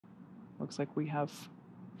Looks like we have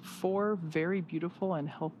 4 very beautiful and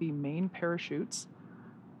healthy main parachutes.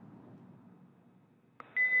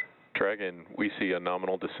 Dragon, we see a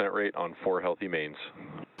nominal descent rate on 4 healthy mains.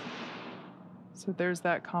 So there's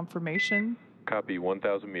that confirmation. Copy,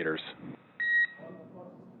 1,000 meters.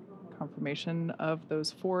 Confirmation of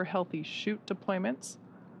those 4 healthy chute deployments.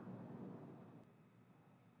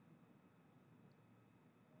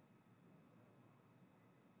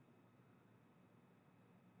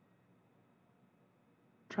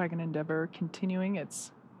 Dragon Endeavour continuing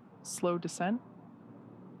its slow descent.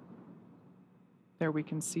 There we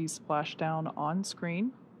can see splashdown on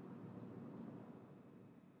screen.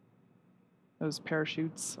 Those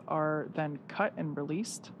parachutes are then cut and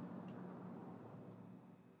released.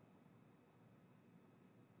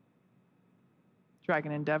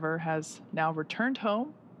 Dragon Endeavour has now returned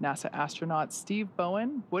home. NASA astronauts Steve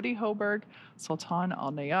Bowen, Woody Hoburg, Sultan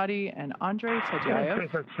al-Neyadi, and Andrei Fedyaev.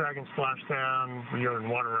 SpaceX Dragon splashdown. We are in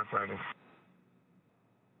water rough riding.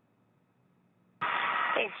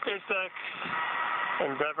 Thanks, SpaceX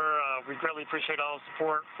Endeavour. We greatly appreciate all the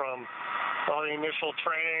support from all the initial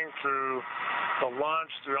training through the launch,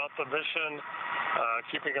 throughout the mission,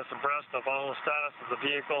 keeping us abreast of all the status of the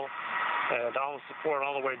vehicle, and all the support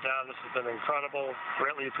all the way down. This has been incredible.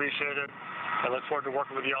 Greatly appreciate it, and look forward to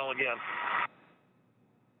working with you all again.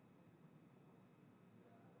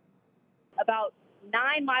 About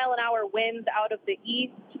 9-mile-an-hour winds out of the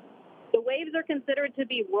east. The waves are considered to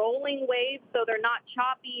be rolling waves, so they're not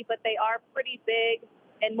choppy, but they are pretty big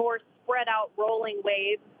and more spread out rolling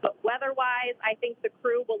waves. But weather-wise, I think the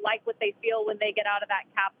crew will like what they feel when they get out of that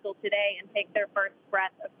capsule today and take their first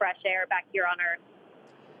breath of fresh air back here on Earth.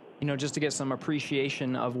 You know, just to get some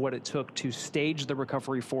appreciation of what it took to stage the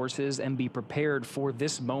recovery forces and be prepared for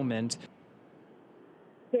this moment.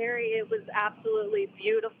 Barry, it was absolutely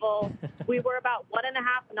beautiful. We were about 1.5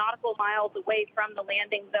 nautical miles away from the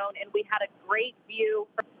landing zone, and we had a great view.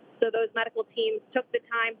 So those medical teams took the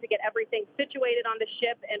time to get everything situated on the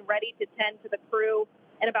ship and ready to tend to the crew.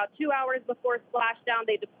 And about 2 hours before splashdown,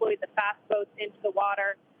 they deployed the fast boats into the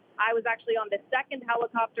water. I was actually on the second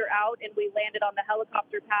helicopter out, and we landed on the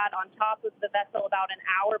helicopter pad on top of the vessel about an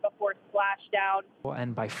hour before splashdown.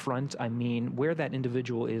 And by front, I mean where that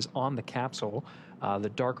individual is on the capsule. The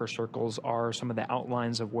darker circles are some of the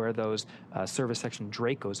outlines of where those service section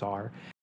Dracos are.